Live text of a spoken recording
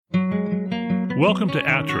Welcome to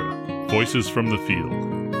ATTRA, Voices from the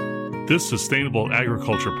Field. This Sustainable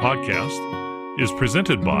Agriculture podcast is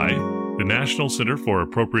presented by the National Center for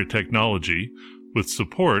Appropriate Technology with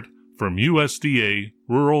support from USDA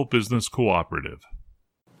Rural Business Cooperative.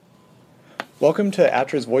 Welcome to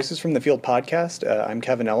ATTRA's Voices from the Field podcast. I'm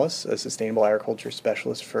Kevin Ellis, a Sustainable Agriculture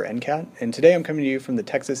Specialist for NCAT, and today I'm coming to you from the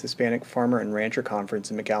Texas Hispanic Farmer and Rancher Conference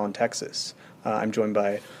in McAllen, Texas. I'm joined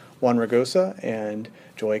by Juan Ragosa and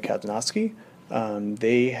Joy Kaznowski.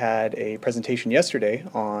 They had a presentation yesterday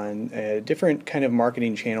on a different kind of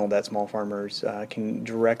marketing channel that small farmers can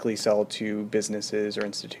directly sell to businesses or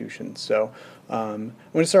institutions. So I'm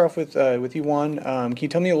going to start off with you, Juan. Can you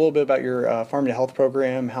tell me a little bit about your Farm to Health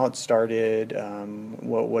program, how it started,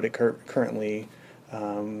 what it currently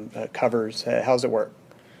covers, how does it work?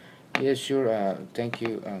 Yeah, sure. Thank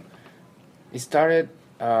you. It started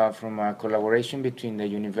from a collaboration between the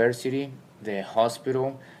university, the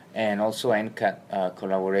hospital, and also NCAT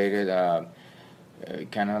collaborated,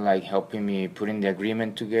 kind of like helping me putting the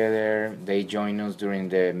agreement together. They joined us during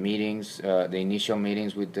the meetings, the initial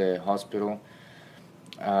meetings with the hospital.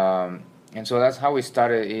 And so that's how we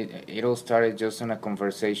started. It all started just in a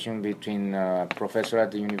conversation between a professor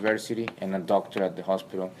at the university and a doctor at the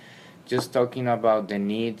hospital, just talking about the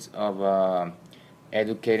needs of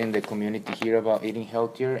educating the community here about eating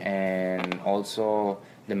healthier, and also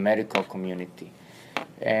the medical community.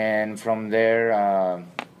 And from there,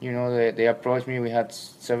 they approached me. We had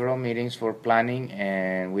several meetings for planning,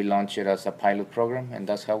 and we launched it as a pilot program, and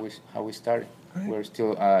that's how we started. Right. We're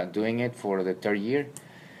still doing it for the third year,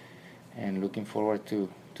 and looking forward to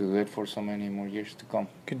do it for so many more years to come.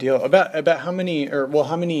 Good deal. About how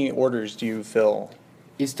many orders do you fill?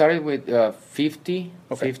 It started with 50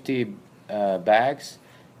 bags,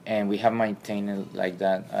 and we have maintained it like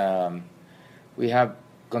that. We have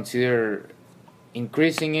considered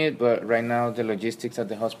increasing it, but right now the logistics at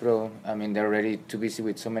the hospital, they're already too busy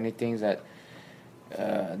with so many things that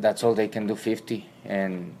that's all they can do, 50.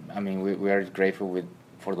 And we are grateful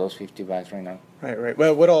for those 50 bags right now. Right.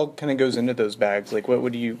 Well, what all kind of goes into those bags? Like, what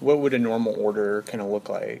would a normal order kind of look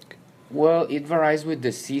like? Well, it varies with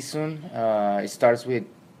the season. It starts with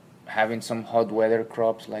having some hot weather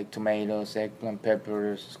crops like tomatoes, eggplant,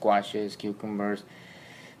 peppers, squashes, cucumbers.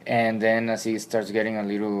 And then as it starts getting a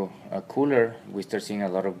little cooler, we start seeing a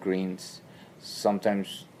lot of greens.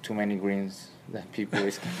 Sometimes too many greens that people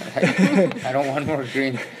is like, I don't want more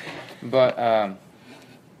greens. But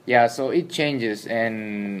so it changes.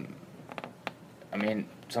 And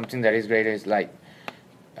something that is great is like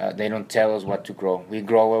they don't tell us what to grow. We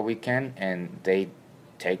grow what we can, and they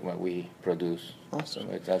take what we produce. Awesome.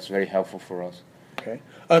 So that's very helpful for us. Okay.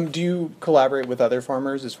 Do you collaborate with other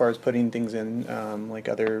farmers as far as putting things in, like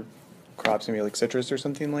other crops, maybe like citrus or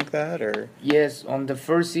something like that, or? Yes, on the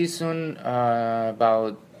first season,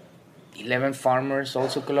 about 11 farmers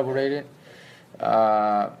also collaborated.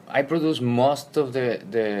 I produce most of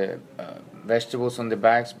the vegetables on the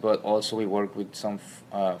bags, but also we work with some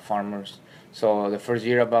farmers. So the first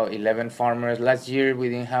year, about 11 farmers. Last year, we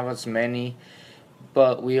didn't have as many.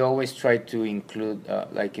 But we always try to include,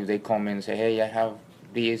 like if they come and say, hey, I have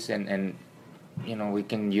this, and we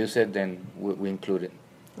can use it, then we include it.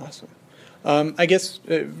 Awesome. I guess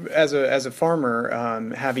as a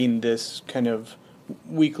farmer, having this kind of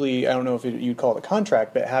weekly, I don't know if you'd call it a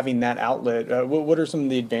contract, but having that outlet, what are some of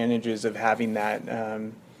the advantages of having that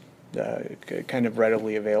kind of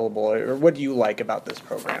readily available? Or what do you like about this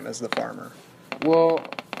program as the farmer? Well,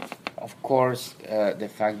 of course, the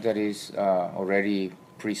fact that it's already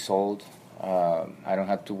pre-sold, I don't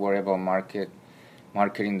have to worry about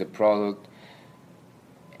marketing the product.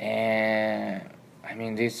 And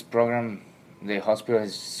this program, the hospital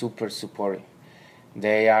is super supportive.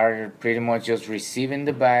 They are pretty much just receiving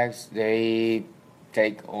the bags. They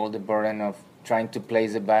take all the burden of trying to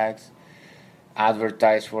place the bags,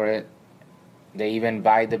 advertise for it. They even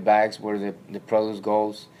buy the bags where the product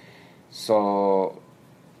goes. So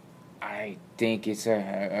I think it's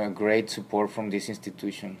a great support from this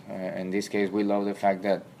institution. In this case, we love the fact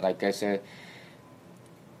that, like I said,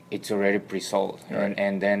 it's already pre-sold. Right.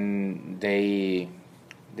 And then they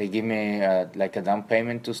give me like a down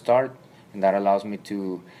payment to start, and that allows me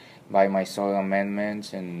to buy my soil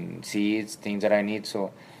amendments and seeds, things that I need,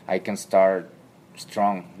 so I can start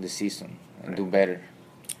strong this season and do better.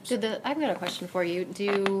 I've got a question for you.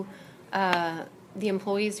 Do the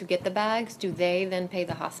employees who get the bags, do they then pay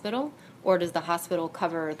the hospital, or does the hospital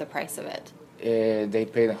cover the price of it? They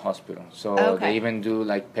pay the hospital, so they even do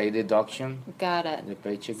like pay deduction. Got it. The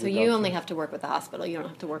paycheck so deduction. You only have to work with the hospital. You don't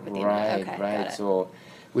have to work with the Right. So,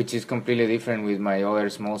 which is completely different with my other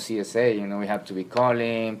small CSA. We have to be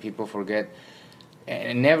calling. People forget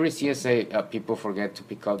in every CSA, people forget to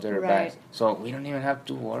pick up their Right. bags, so we don't even have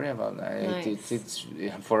to worry about that. Nice. It's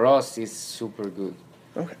for us, it's super good.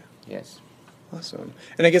 Okay. Yes. Awesome.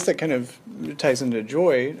 And I guess that kind of ties into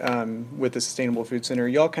Joy with the Sustainable Food Center.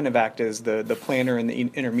 Y'all kind of act as the planner and the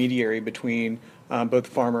intermediary between both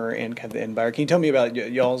farmer and kind of the end buyer. Can you tell me about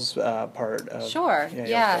y'all's part of Sure. y'all's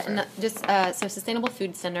Yeah. program? And just so Sustainable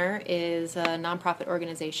Food Center is a nonprofit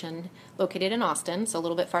organization located in Austin, so a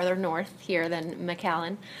little bit farther north here than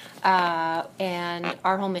McAllen. And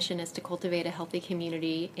our whole mission is to cultivate a healthy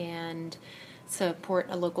community and support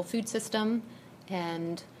a local food system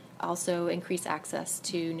and also increase access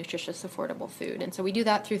to nutritious, affordable food. And so we do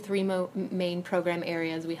that through three main program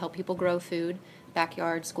areas. We help people grow food,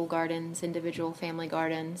 backyard, school gardens, individual family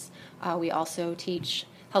gardens. We also teach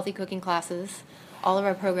healthy cooking classes. All of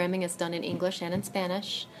our programming is done in English and in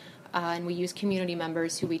Spanish, and we use community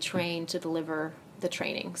members who we train to deliver the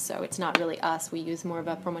training. So it's not really us. We use more of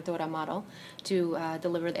a promotora model to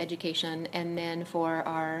deliver the education. And then for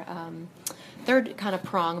our third kind of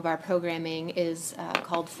prong of our programming is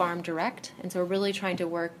called Farm Direct. And so we're really trying to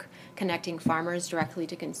work connecting farmers directly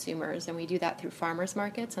to consumers. And we do that through farmers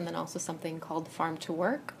markets and then also something called Farm to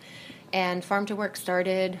Work. And Farm to Work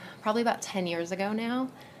started probably about 10 years ago now.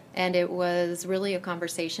 And it was really a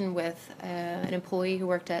conversation with an employee who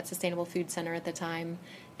worked at Sustainable Food Center at the time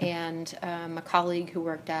and a colleague who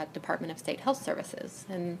worked at Department of State Health Services.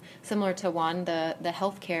 And similar to Juan, the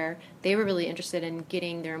healthcare, they were really interested in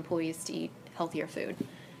getting their employees to eat healthier food.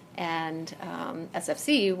 And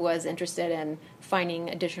SFC was interested in finding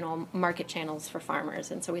additional market channels for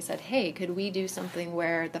farmers. And so we said, hey, could we do something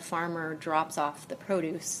where the farmer drops off the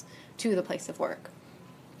produce to the place of work?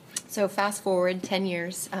 So fast forward 10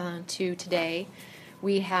 years to today,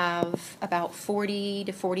 we have about 40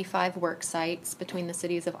 to 45 work sites between the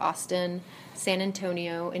cities of Austin, San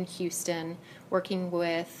Antonio, and Houston, working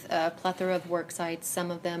with a plethora of work sites. Some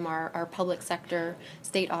of them are public sector,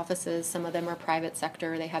 state offices. Some of them are private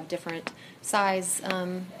sector. They have different size,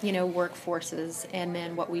 workforces. And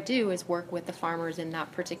then what we do is work with the farmers in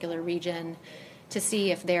that particular region to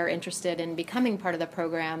see if they're interested in becoming part of the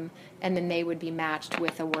program, and then they would be matched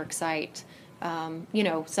with a work site.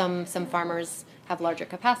 Some farmers have larger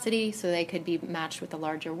capacity, so they could be matched with a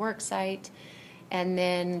larger work site. And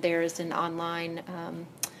then there's an online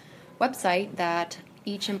website that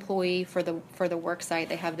each employee for the work site,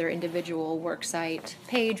 they have their individual work site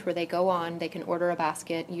page where they go on, they can order a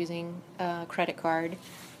basket using a credit card.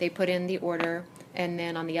 They put in the order, and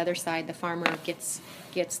then on the other side, the farmer gets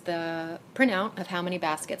the printout of how many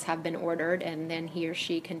baskets have been ordered, and then he or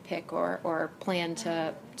she can pick or plan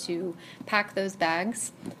to pack those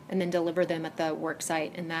bags and then deliver them at the work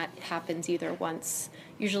site. And that happens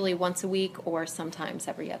usually once a week or sometimes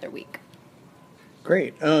every other week.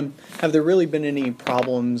 Great. Have there really been any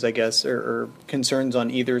problems, I guess, or concerns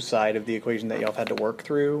on either side of the equation that y'all have had to work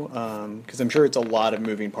through? Because I'm sure it's a lot of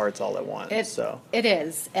moving parts all at once. It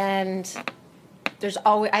is. And there's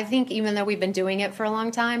always, I think even though we've been doing it for a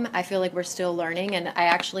long time, I feel like we're still learning. And I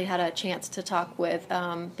actually had a chance to talk with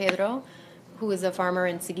Pedro, who is a farmer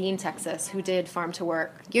in Seguin, Texas, who did Farm to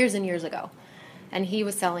Work years and years ago. And he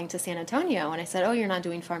was selling to San Antonio. And I said, oh, you're not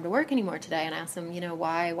doing Farm to Work anymore today. And I asked him,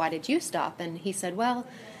 why did you stop? And he said, well,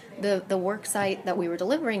 the work site that we were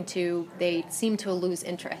delivering to, they seemed to lose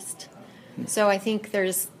interest. So I think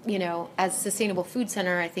there's, as Sustainable Food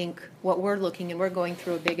Center, I think what we're looking, and we're going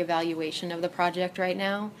through a big evaluation of the project right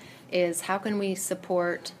now, is how can we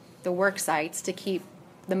support the work sites to keep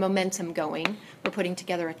the momentum going. We're putting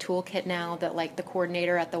together a toolkit now that the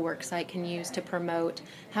coordinator at the work site can use to promote.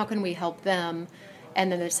 How can we help them?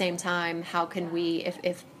 And then at the same time, how can we,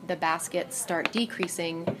 if the baskets start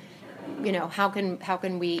decreasing, how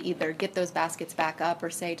can we either get those baskets back up or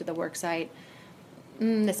say to the work site,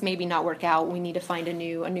 this maybe not work out. We need to find a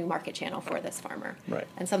new market channel for this farmer. Right.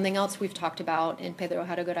 And something else we've talked about, and Pedro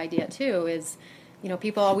had a good idea too, is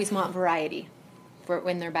people always want variety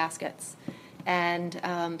in their baskets. And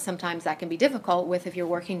sometimes that can be difficult if you're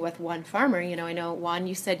working with one farmer. I know, Juan,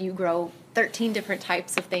 you said you grow 13 different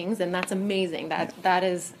types of things, and that's amazing. That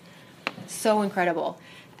is so incredible.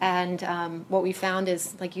 And what we found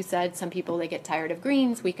is, like you said, some people, they get tired of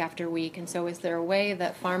greens week after week. And so is there a way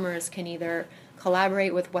that farmers can either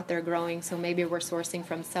collaborate with what they're growing? So maybe we're sourcing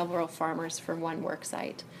from several farmers from one work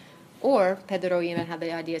site. Or Pedro even had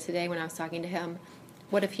the idea today when I was talking to him,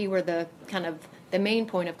 what if he were the main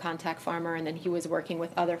point of contact farmer, and then he was working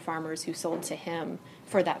with other farmers who sold to him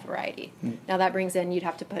for that variety? Now that brings in, you'd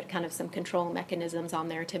have to put kind of some control mechanisms on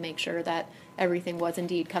there to make sure that everything was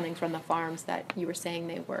indeed coming from the farms that you were saying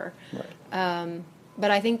they were. Right.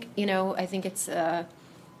 But I think, I think it's,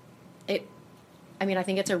 I mean, I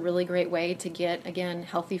think it's a really great way to get, again,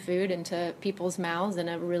 healthy food into people's mouths in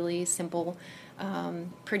a really simple,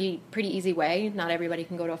 pretty easy way. Not everybody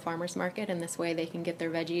can go to a farmer's market, and this way they can get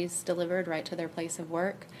their veggies delivered right to their place of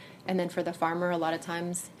work. And then for the farmer, a lot of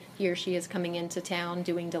times he or she is coming into town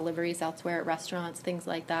doing deliveries elsewhere at restaurants, things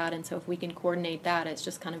like that. And so if we can coordinate that, it's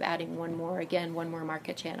just kind of adding one more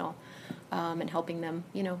market channel, and helping them,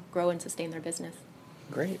 grow and sustain their business.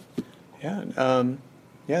 Great. Yeah.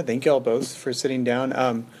 Yeah, thank you all both for sitting down.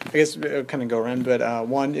 I guess I'll kind of go around, but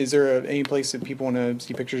one, is there any place that people want to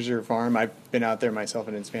see pictures of your farm? I've been out there myself,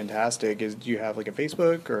 and it's fantastic. Do you have like a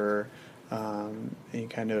Facebook or any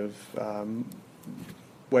kind of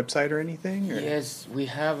website or anything? Or? Yes, we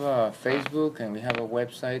have a Facebook and we have a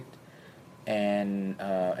website, and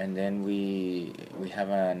then we have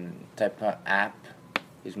a type of app.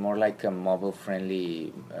 It's more like a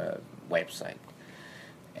mobile-friendly website,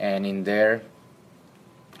 and in there,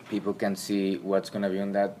 people can see what's going to be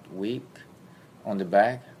on that week on the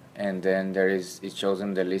bag, and then it shows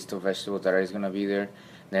them the list of vegetables that is going to be there.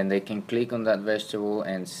 Then they can click on that vegetable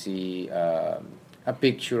and see a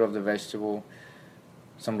picture of the vegetable,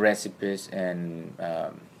 some recipes, and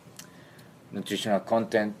nutritional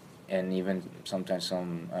content, and even sometimes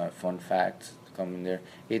some fun facts come in there.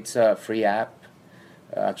 It's a free app.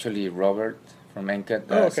 Actually, Robert from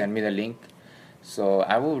NCAT sent me the link. So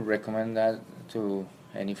I would recommend that to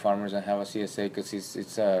any farmers that have a CSA, because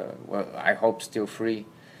it's I hope still free,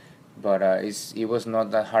 but it was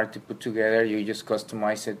not that hard to put together. You just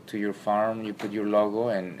customize it to your farm, you put your logo,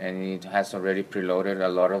 and it has already preloaded a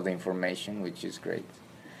lot of the information, which is great.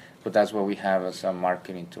 But that's what we have as a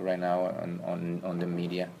marketing tool right now on the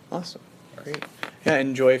media. Awesome. Great. Yeah,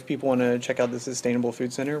 and Joy, if people want to check out the Sustainable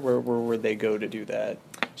Food Center, where would they go to do that?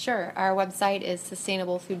 Sure. Our website is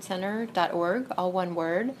sustainablefoodcenter.org, all one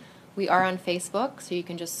word. We are on Facebook, so you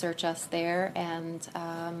can just search us there, and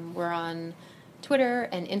we're on Twitter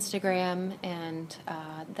and Instagram, and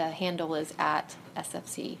the handle is at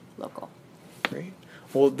SFC Local. Great.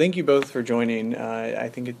 Well, thank you both for joining. I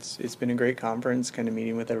think it's been a great conference, kind of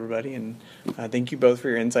meeting with everybody, and thank you both for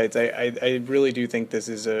your insights. I really do think this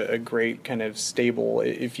is a great kind of stable,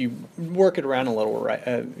 if you work it around a little, right,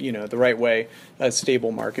 the right way, a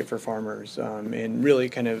stable market for farmers, and really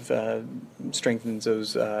kind of strengthens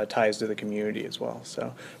those ties to the community as well.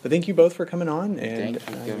 So, but thank you both for coming on, and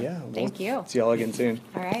Thank you. See y'all again soon.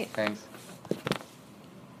 All right. Thanks.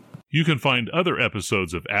 You can find other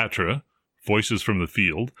episodes of ATTRA, Voices from the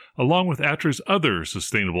Field, along with ATTRA's other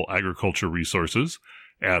sustainable agriculture resources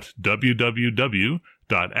at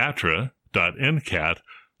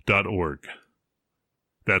www.attra.ncat.org.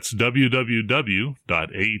 That's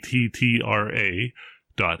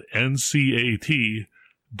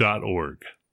www.attra.ncat.org.